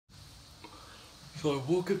So I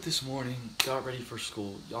woke up this morning, got ready for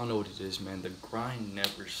school. Y'all know what it is, man. The grind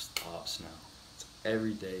never stops now. It's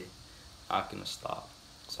every day, not gonna stop.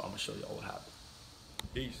 So I'm gonna show y'all what happened.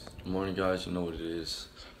 Peace. Good morning, guys. You know what it is.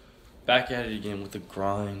 Back at it again with the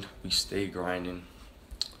grind. We stay grinding.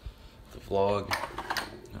 The vlog,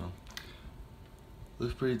 you know,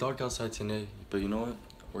 looks pretty dark outside today, but you know what?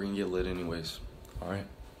 We're gonna get lit anyways. All right.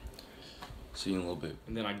 See you in a little bit.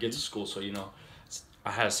 And then I get to school, so you know,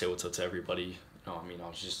 I had to say what's up to everybody. No, I mean, I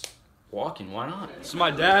was just walking. Why not? This is my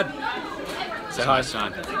dad. Say hi,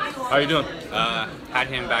 son. How you doing? Had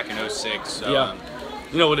him back in 06. So, yeah.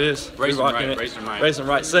 You know what it is. Raise him right. Raise him right. Raise him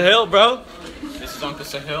right. Sahil, bro. This is Uncle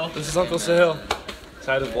Sahil. This is Uncle Sahil.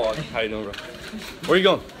 Side of the vlog. How you doing, bro? Where you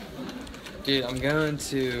going? Dude, I'm going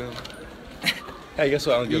to... Hey, guess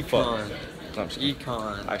what? I don't give a fuck. No, I'm just kidding.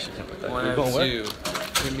 Econ. I actually can't put that. You're going where?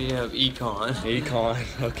 We're meeting up Econ. Econ.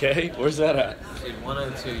 Okay. Where's that at? Dude,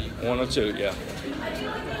 102. 102, yeah.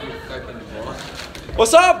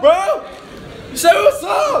 What's up, bro? You say what's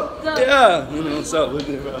up? Yeah. You know what's up with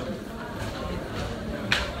it, bro.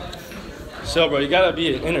 So, bro, you gotta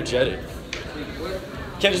be energetic. You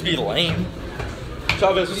can't just be lame.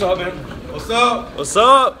 Chavez, what's up, man? What's up? What's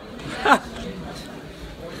up?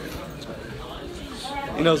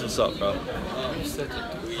 He knows what's up, bro.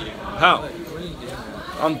 How?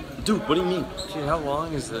 Dude, what do you mean? Dude, how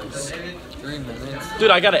long is this? 3 minutes.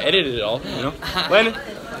 Dude, I gotta edit it all, you know? Landon?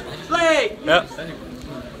 Blake! Yep.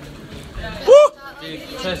 Woo! Dude,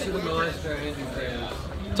 test of the monster.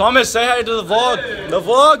 Thomas, say hi to the vlog. The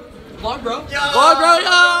vlog? Vlog, bro. Yeah. Vlog, bro,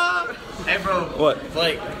 yeah! Hey, bro. What?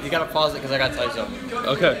 Blake, you gotta pause it because I gotta tell you something.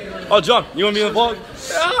 Okay. Oh, John, you wanna be in the vlog?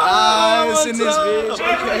 It's in this bitch.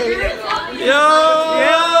 Okay. Yeah!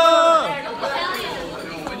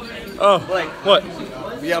 Oh, Blake. what?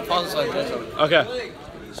 You gotta pause it so I can tell you something. Okay.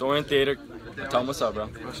 So we're in theater. Tell him what's up, bro.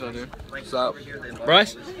 What's up, dude? What's up?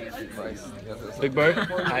 Bryce? Big Bird?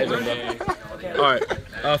 How you doing, bro? Alright.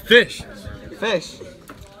 Fish. Fish.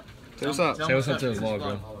 Say what's up. Say what's up to the vlog,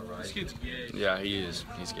 bro. Yeah, he is.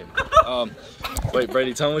 He's good. Wait,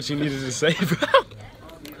 Brady, tell him what you needed to say, bro.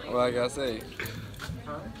 What I gotta say?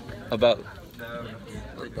 About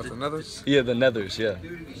the nethers? Yeah, the nethers, yeah.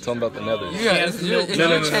 Tell him about the nethers. Yeah, it's your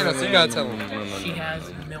channel, so you gotta tell him. She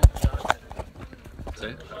has milk jugs.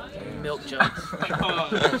 Say? Milk jugs.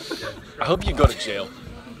 I hope you go to jail.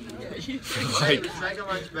 Like, the second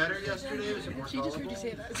one's better yesterday. Was it more She just heard you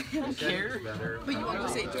say that. I don't care. But you want to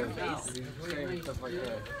say it to her face.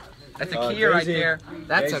 That's a key right there.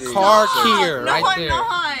 That's a car key right there. No,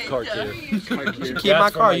 I'm not. car kid. Key in my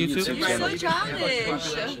car, YouTube. You're so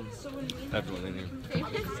childish. Everyone in here.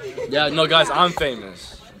 Yeah, no, guys, I'm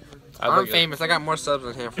famous. I'm famous. I got more subs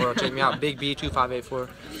than him. For check me out, Big B 2584.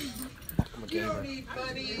 I'm a gamer.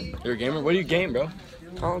 You're a gamer? What do you game, bro?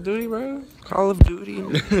 Call of Duty, bro. Call of Duty.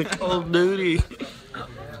 Call of Duty.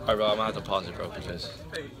 Alright, bro, I'm gonna have to pause it, bro, because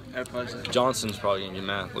Johnson's probably gonna get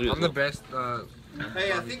mad. I'm the best.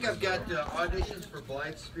 Hey, I think I've got auditions for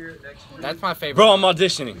Blind Spirit next week. That's my favorite. Bro, I'm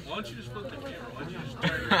auditioning. Why don't you just flip the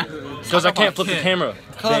camera? Because I can't flip the camera.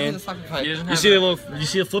 Dan. You see the little? You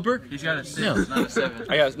see the flipper? He's got a 6, Yeah. not a 7.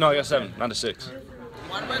 I got 7, not a 6.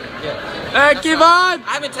 Hey, Kevon! I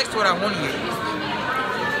haven't texted what I want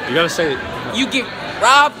you. You gotta say it. You get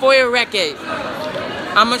robbed for your record.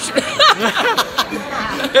 I'm a.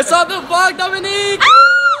 It's on the vlog, Dominique.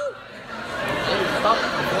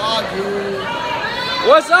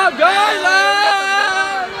 What's up, guys? Hey!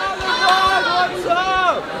 On the vlog, what's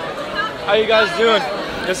up? How you guys doing?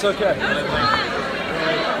 It's okay.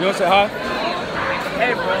 You wanna say hi?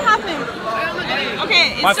 Hey, bro. What happened? Okay,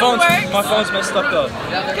 it still works. My phone's messed up though.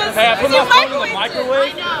 Hey, I put my phone in the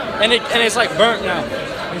microwave, and it's like burnt now.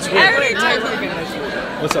 It's weird.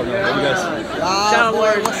 What's up, man? What you guys? Shout out,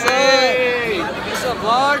 what's up? Hey. What's up,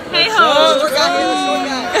 vlog? Hey, ho.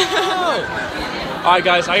 Alright,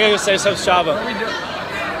 guys, I gotta say something, Shava.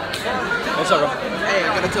 What's up, bro? Hey, I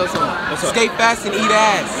gotta tell something. What's up? Skate fast and eat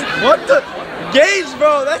ass. What the? Gage,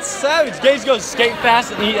 bro, that's savage. Gage goes skate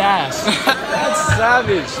fast and eat ass. That's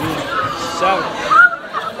savage, dude. Savage.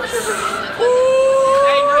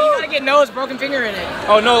 Hey, no, you gotta get nose, broken finger in it.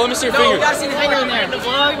 Oh no, let me see your No, finger. you gotta see the finger in there. The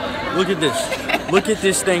vlog. Look at this. Look at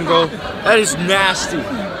this thing, bro. That is nasty.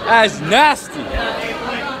 That is nasty.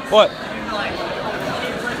 What?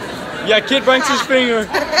 Yeah, kid breaks his finger.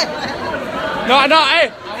 No, hey.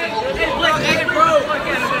 Hey, Blake, hey, bro.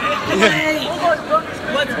 Hey,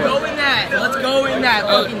 let's go in that. Let's go in that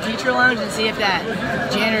fucking teacher lounge and see if that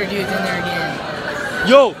janitor dude's in there again.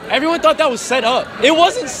 Yo, everyone thought that was set up. It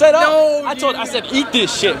wasn't set up. No, I said, eat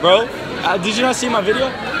this shit, bro. Did you not see my video?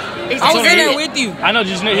 I was in there with you. I know,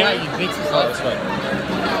 did you not hear? Yeah, you bitches. Oh, that's right.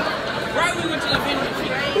 Right, we went to the video.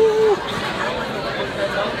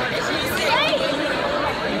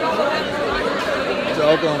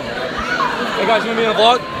 Welcome. Hey guys, you wanna be in the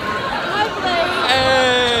vlog?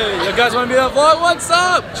 Hey, you guys wanna be in the vlog? What's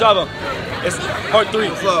up? Shaba, it's part 3.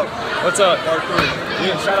 What's up? What's up? Part 3.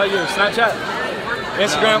 Yeah, shout out you. Snapchat?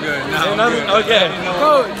 Instagram? No, I'm good. No, Ain't I'm nothing? good. Okay.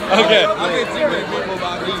 Okay. I get too many people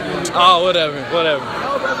about me. Oh, whatever.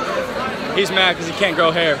 He's mad because he can't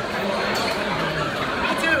grow hair.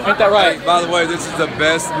 Ain't that right? By the way, this is the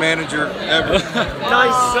best manager ever.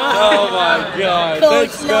 Nice son. Oh my god.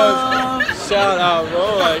 Thanks, Coach. Shout out, bro.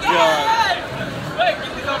 Oh my god.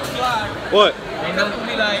 What? Ain't nothing to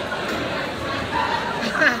be like.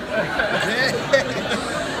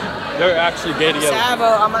 They're actually gay together. Savo,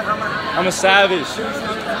 I'm a savage.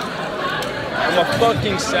 I'm a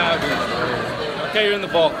fucking savage. Okay, you're in the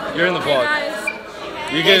vlog. You're in the vlog.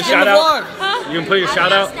 You get a shout out? You can put your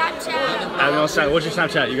shout out? Snapchat. I don't know. What's your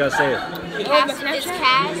Snapchat? You gotta say it. It's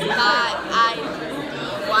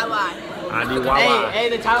Cas.IDYY. Hey,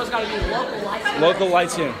 the title's gotta be local lights. Local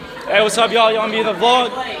lights in. Hey, what's up, y'all? Y'all wanna be in the vlog?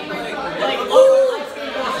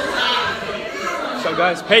 What's up,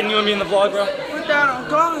 guys? Peyton, you wanna be in the vlog, bro? Put that on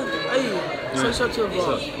God. Hey, say what's up to the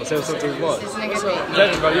vlog. Let's say what's up to the vlog.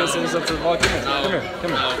 Judge, bro, you wanna say what's up to the vlog? Come here.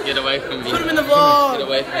 No, get away from me. Put him in the vlog. Get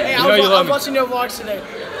away from me. Hey, You know you love I'm me. watching your vlogs today.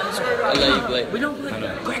 I love you, Blake. We don't put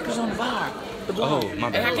crackers on the vlog. Oh, my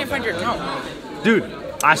Hey, I bad. can't find your account. Dude,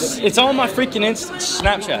 it's on my freaking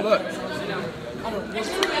Snapchat. Look.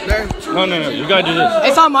 No, you gotta do this.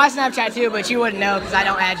 It's on my Snapchat too, but you wouldn't know because I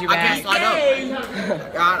don't add you back. I can't slide up.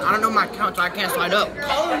 I don't know my account, so I can't slide up.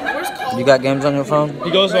 You got games on your phone? He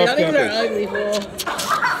goes off campus. ugly, fool.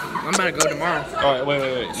 I'm about to go tomorrow. Alright,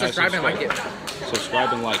 wait. Subscribe and like it.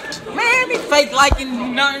 Subscribe and like. Man, be fake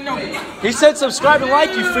liking. No. He said subscribe and like,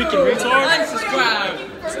 you freaking retard. Unsubscribe.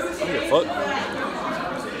 Fuck.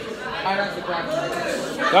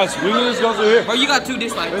 Guys, we can just go through here. Bro, you got 2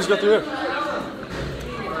 dislikes. Let's go through here.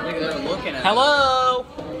 Hello.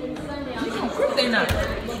 They not.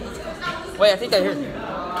 Wait, I think they heard me.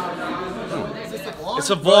 It's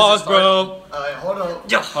a vlog, bro. Hold up.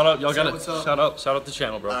 Yeah. Hold up, y'all gotta What's up? shout out the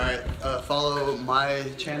channel, bro. Alright, follow my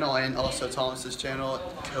channel and also Thomas's channel,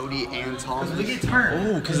 Cody and Thomas.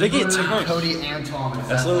 Ooh, cause they get turned. Cody and Thomas.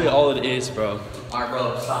 That's literally all it is, bro. Alright,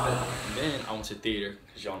 bro, stop it. Then I went to theater,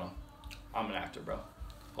 cause y'all know I'm an actor, bro.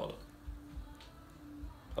 Hold up.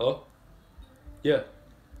 Hello? Yeah.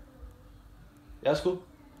 That's cool.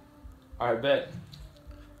 All right, bet.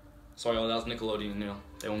 Sorry, that was Nickelodeon.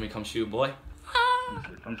 They want me to come shoot, boy.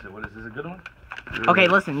 Let me see. What is this? A good one? Okay,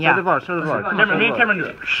 listen, yeah. Show the vlog. Camera, me and Cameron do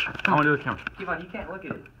it. I want to do the camera. Kevon, you can't look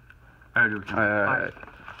at it. I do the camera. All right.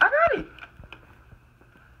 I got it.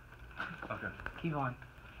 Okay. Kevon,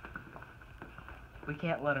 we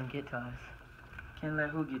can't let them get to us. Can't let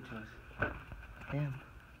who get to us? Them.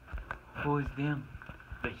 Who is them?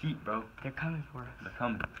 The Heat, bro. They're coming for us. They're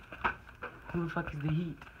coming. Who the fuck is the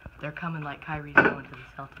Heat? They're coming like Kyrie's going to the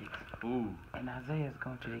Celtics. Ooh. And Isaiah's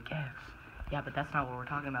going to the Cavs. Yeah, but that's not what we're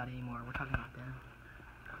talking about anymore. We're talking about them.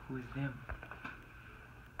 Who is them?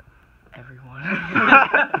 Everyone.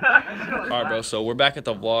 Alright, bro, so we're back at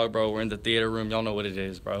the vlog, bro. We're in the theater room. Y'all know what it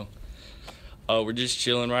is, bro. We're just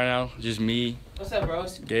chilling right now. Just me, What's up,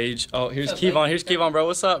 bros? Gage. Oh, here's Kevon. Here's Kevon, bro.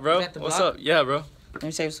 What's up, bro? Is that the What's vlog? up? Yeah, bro. Let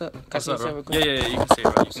me say what's up. What's up, bro? Yeah. You can say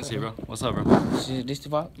it, bro. You can say it, bro. What's up, bro? This the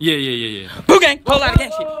vlog? Yeah. Boo gang! Whole lot of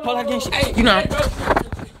gang shit. Hey, you know.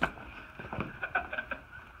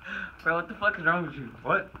 Bro, what the fuck is wrong with you?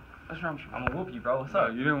 What? What's wrong with you? I'm gonna whoop you, bro. What's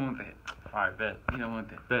up? You didn't want that. Alright, bet. You don't want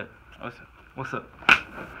that. Bet. What's up?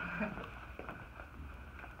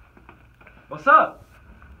 What's up?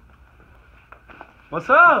 What's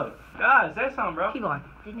up? Guys, say something, bro. Kevon,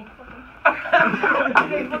 didn't he fucking...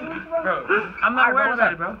 Bro, I'm not worried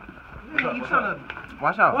about it, bro. You trying to...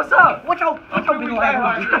 Watch out. What's up? Watch your big old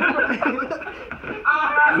ass.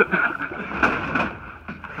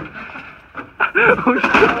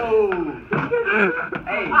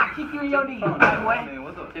 Hey, I kick you in your knee. Hey,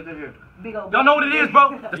 what's up? Big old. Y'all know what it is,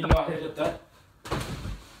 bro? You know I hit that.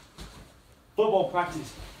 Football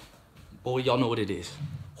practice. Boy, y'all know what it is.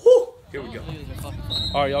 Woo! Here we go.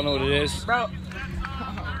 Alright, y'all know what it is. Bro. I'm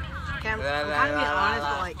kind of being honest,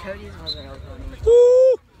 but like Cody's wasn't real funny.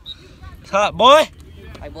 Woo! It's hot, boy.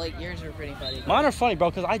 Like Blake, yours are pretty funny. Mine are funny, bro,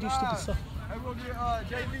 because I do stupid stuff. Hey, we'll get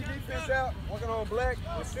JV defense out. Working on black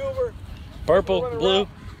and silver. Purple, blue.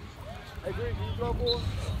 Hey, Green, can you draw for us?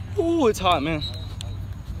 Ooh, it's hot, man.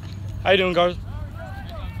 How you doing, guys?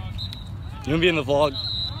 You wanna be in the vlog?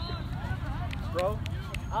 Bro?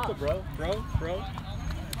 Bro?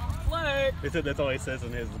 Flag! He said that's all he says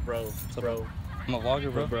in his, bro. Bro. I'm a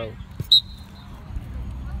vlogger, bro. Bro.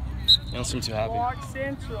 You don't seem too happy. Park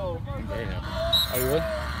Central. I'm very happy. Are you really?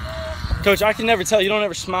 Coach, I can never tell. You don't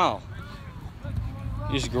ever smile.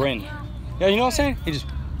 He just grin. Yeah, you know what I'm saying? He just.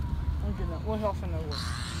 What's off in the way?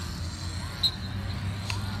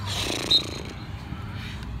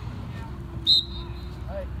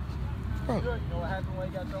 Bro. You know what happened when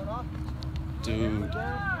he got thrown off? Dude. You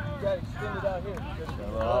got extended out here.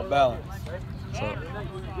 Off balance.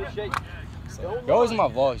 So, you're always in my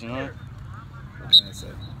vlogs, you know? What can I say?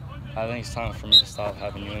 I think it's time for me to stop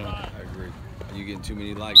having you in. I agree. You getting too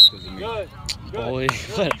many likes because of me. Boy,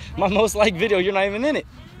 my most liked video, you're not even in it.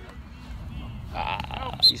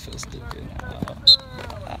 Ah, you feel stupid.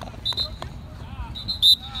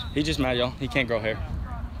 He just mad, y'all. He can't grow hair.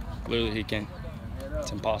 Literally, he can't.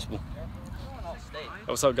 It's impossible.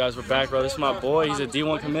 What's up, guys? We're back, bro. This is my boy. He's a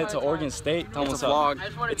D1 commit to Oregon State. Tell him what's up.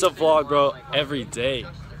 It's a vlog, bro. Every day.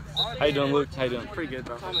 How you doing, Luke? How you doing? Pretty good,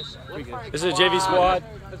 bro. Pretty good. This is a JV squad.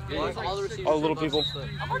 All the little people.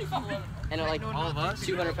 And like all of us,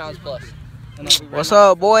 200 pounds plus. What's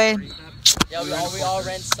up, boy? Yeah, we all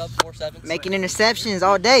ran sub 4.7. Making interceptions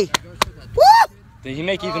all day. Woo! Did he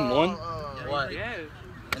make even one? What?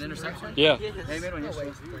 An interception? Yeah. He made one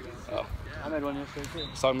yesterday. Oh. I made one yesterday too.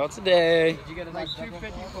 Let's talk about today. Did you get like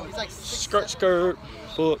 250? He's like Skirt.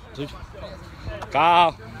 Foot.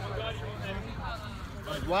 Kyle.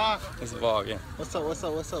 Vlog. It's a vlog, yeah. What's up with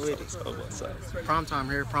it? What's up? Prom time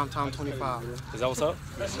here, prom time 25. Is that what's up?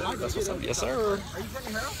 That's what's up. Yes, sir.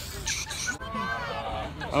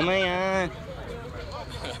 Oh my god.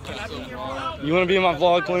 You want to be in my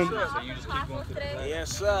vlog, Quinn?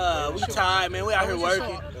 Yes, sir. We tired, man. We out here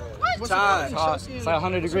working. Tired. It's like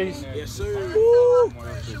 100 degrees. Yes, sir.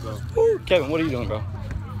 Woo. Kevin, what are you doing, bro?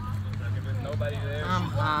 I'm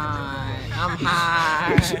high.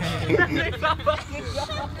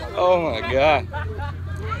 Oh my god.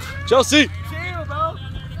 Chelsea!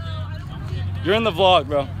 You're in the vlog,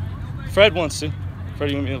 bro. Fred wants to.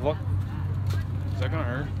 Fred, you want to be in the vlog? Is that gonna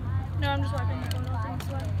hurt? No, I'm just wiping my phone off.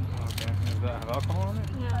 Okay. Does that have alcohol on it?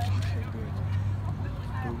 Yeah.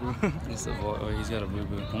 Boo-boo. It's the vlog. Oh, he's got a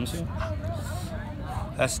boo-boo. Let me see.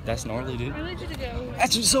 That's gnarly, dude. I need you to go.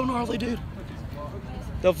 That's just so gnarly, dude.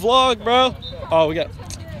 The vlog, bro. Oh, we got.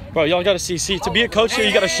 Bro, y'all gotta see. See, to be a coach here,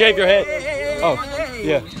 you gotta shave your head. Oh,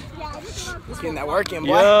 yeah. Getting that work in, boy.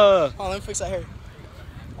 Yeah. Oh, let me fix that hair.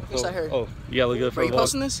 Fix that hair. Oh, you gotta look good for Bro, the you vlog.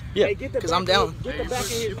 posting this? Yeah. Cause I'm down.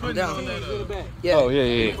 I'm down. Yeah. Oh,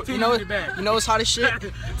 yeah. You know what's hot as shit?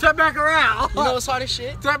 Turn back around. You know what's hot as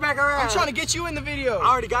shit? Turn back around. I'm trying to get you in the video.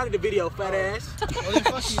 I already got in the video, fat ass.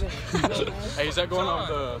 Hey, is that going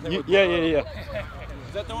on the... Yeah.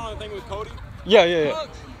 Is that the one thing with Cody? Yeah.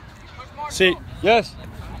 See, yes.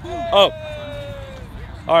 Oh.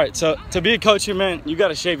 All right. So to be a coach here, man, you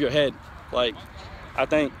gotta shave your head. Like, I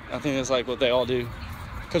think it's like what they all do.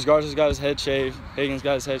 Coach Garza's got his head shaved. Higgins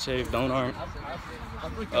got his head shaved. Don't aren't.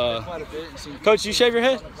 Coach, you shave your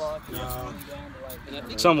head? No.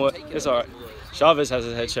 Somewhat. It's all right. Chavez has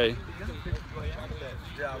his head shaved.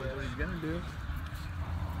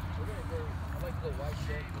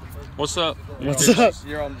 What's up? What's up?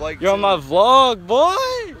 You're on Blake. You're on my vlog, boy.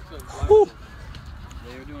 Woo.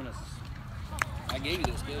 I gave you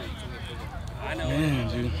this good. I know. Man,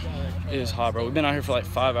 dude, it is hot, bro. We've been out here for like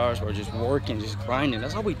 5 hours, bro, just working, just grinding.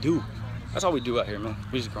 That's all we do. That's all we do out here, man.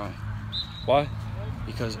 We just grind. Why?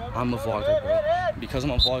 Because I'm a vlogger, bro. Because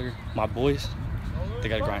I'm a vlogger, my boys, they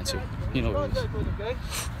gotta grind too. You know what it is.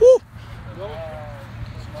 Woo!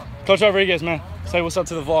 Coach Rodriguez, man, say what's up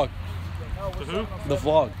to the vlog. To who? The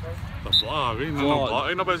vlog. The vlog. Ain't, no vlog.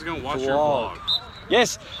 Ain't nobody's gonna watch your vlog.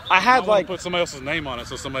 Yes, I had like. Put somebody else's name on it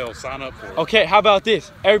so somebody will sign up for it. Okay, how about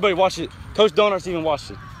this? Everybody watch it. Coach Donar's even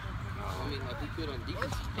watched it. I mean, like we could on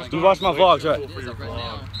defense. You watch my vlogs, right? As of right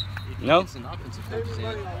now, No? it's an offensive coaches in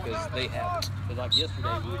because they have. But like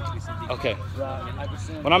yesterday, we would be some defense. Okay.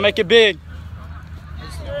 When I make it big,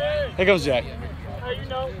 here comes Jack.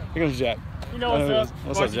 Here comes Jack. You know what's up?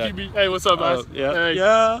 What's up, Jack? Hey, what's up, guys? Yeah. Hey.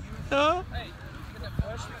 Yeah.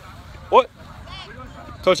 What?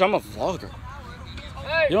 Coach, I'm a vlogger.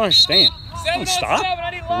 You don't understand. Don't stop.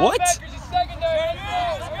 What?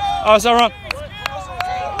 Oh, is that wrong?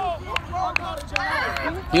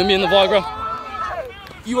 You gonna be in the vlog, bro?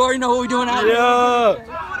 You already know what we're doing out Yeah.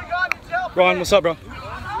 Ron, what's up, bro?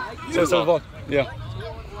 Say what's up, vlog. Yeah.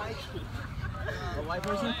 A white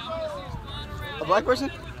person? A black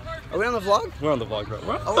person? Are we on the vlog? We're on the vlog, bro.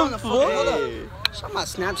 Oh, we're on the vlog. Hold up. Shout out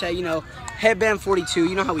Snapchat, you know, headband 42.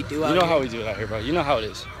 You know how we do out You know here. how we do it out here, bro. You know how it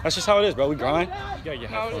is. That's just how it is, bro. We grind. You gotta get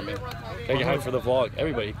hyped for it, man. Gotta get hyped for the vlog.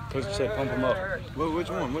 Everybody, Coach said, pump them up. Which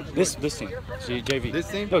one? This team. JV. This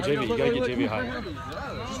team? No, JV. You gotta get JV high.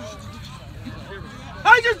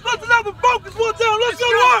 I just busted out the focus one time. Let's go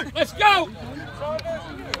to work. Let's go!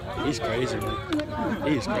 He's crazy, man.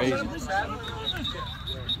 He's crazy.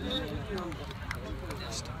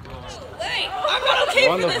 I'm not okay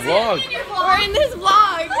We're on the vlog. We're in this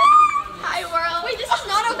vlog. Hi, world. Wait, this is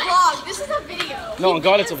not a vlog. This is a video. No, on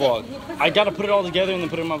God, it's a vlog. I gotta put it all together and then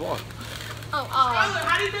put it in my vlog.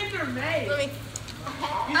 How do you think they're made? Let me.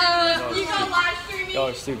 You go live streaming. Y'all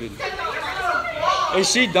are stupid. Is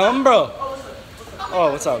she dumb, bro?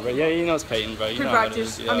 Oh, what's up, bro? Yeah, you know it's Peyton, bro. You know how it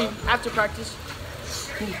is. Pre-practice. Yeah. I mean, after practice.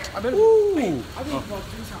 I've been. Ooh. Oh.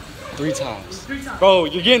 3 times. Bro,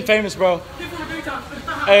 you're getting famous, bro.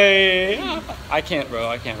 Hey. I can't, bro.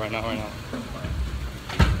 I can't right now.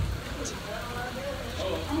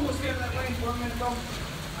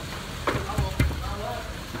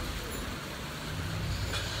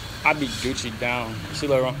 I be Gucci down. See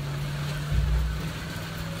you later, bro.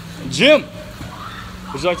 Jim,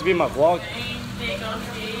 would you like to be in my vlog?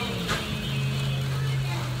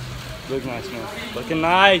 Looking nice, man. Looking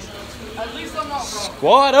nice.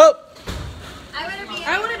 Squad up.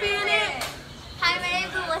 I want to be in it. Hi, my name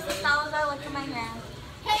is Alyssa Salazar. Look at my hair.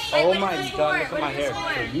 Hey, Oh my God, look at my hair.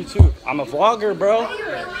 For you too. I'm a vlogger, bro.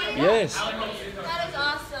 Yes. That is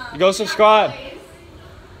awesome. Go subscribe.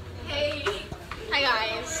 Hey. Hi,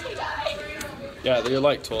 guys. Yeah, you're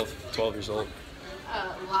like 12 years old.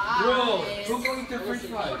 Bro,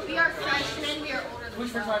 we are freshmen. We are older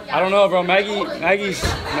than I don't know, bro.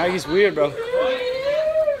 Maggie's weird, bro.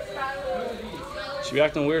 She be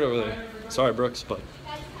acting weird over there. Sorry, Brooks, but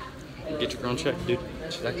get your girl checked, dude.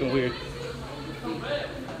 She's acting weird.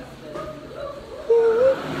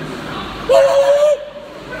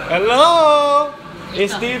 Hello,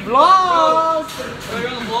 it's the vlog. You're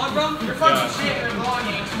on the vlog, bro? You're fucking shit. You're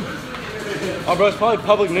vlogging. Oh, bro, it's probably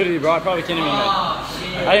public nudity, bro. I probably can't even. I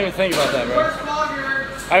didn't even think about that, bro.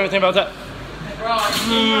 I didn't even think about that.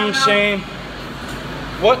 Shame.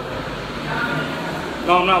 What?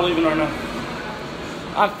 No, I'm not leaving right now.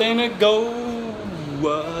 I'm finna go.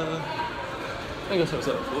 Let me go say what's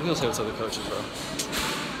up. We're gonna say what's up to the coaches, bro.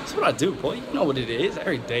 That's what I do, boy. You know what it is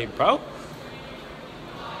every day, bro.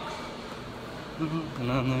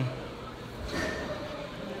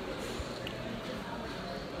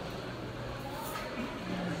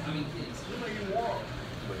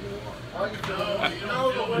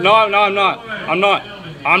 No, I'm not.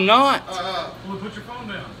 I'm not. Well, put your phone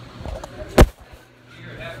down.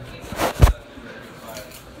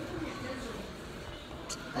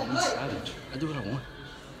 I'm savage. I do what I want.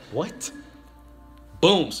 What?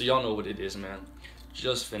 Boom. So y'all know what it is, man.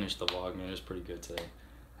 Just finished the vlog, man. It was pretty good today.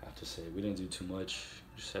 I have to say, we didn't do too much.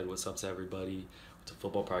 Just said what's up to everybody. Went to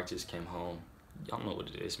football practice, came home. Y'all know what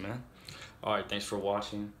it is, man. All right, thanks for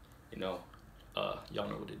watching. You know, y'all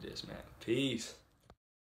know what it is, man. Peace.